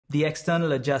the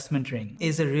external adjustment ring,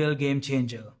 is a real game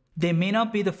changer. They may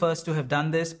not be the first to have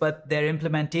done this, but their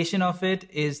implementation of it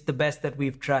is the best that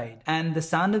we've tried. And the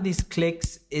sound of these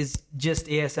clicks is just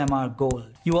ASMR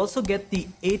gold. You also get the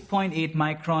 8.8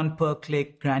 micron per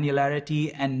click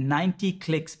granularity and 90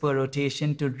 clicks per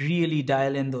rotation to really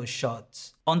dial in those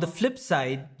shots. On the flip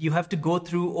side, you have to go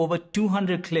through over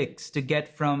 200 clicks to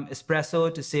get from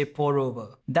espresso to say pour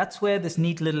over. That's where this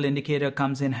neat little indicator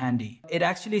comes in handy. It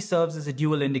actually serves as a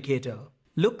dual indicator.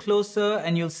 Look closer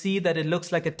and you'll see that it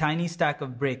looks like a tiny stack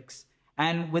of bricks.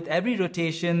 And with every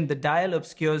rotation, the dial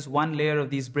obscures one layer of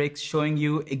these bricks, showing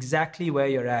you exactly where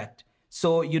you're at.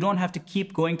 So you don't have to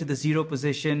keep going to the 0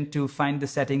 position to find the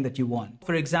setting that you want.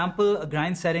 For example, a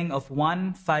grind setting of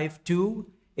 152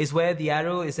 is where the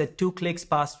arrow is at 2 clicks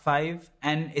past 5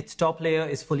 and its top layer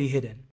is fully hidden.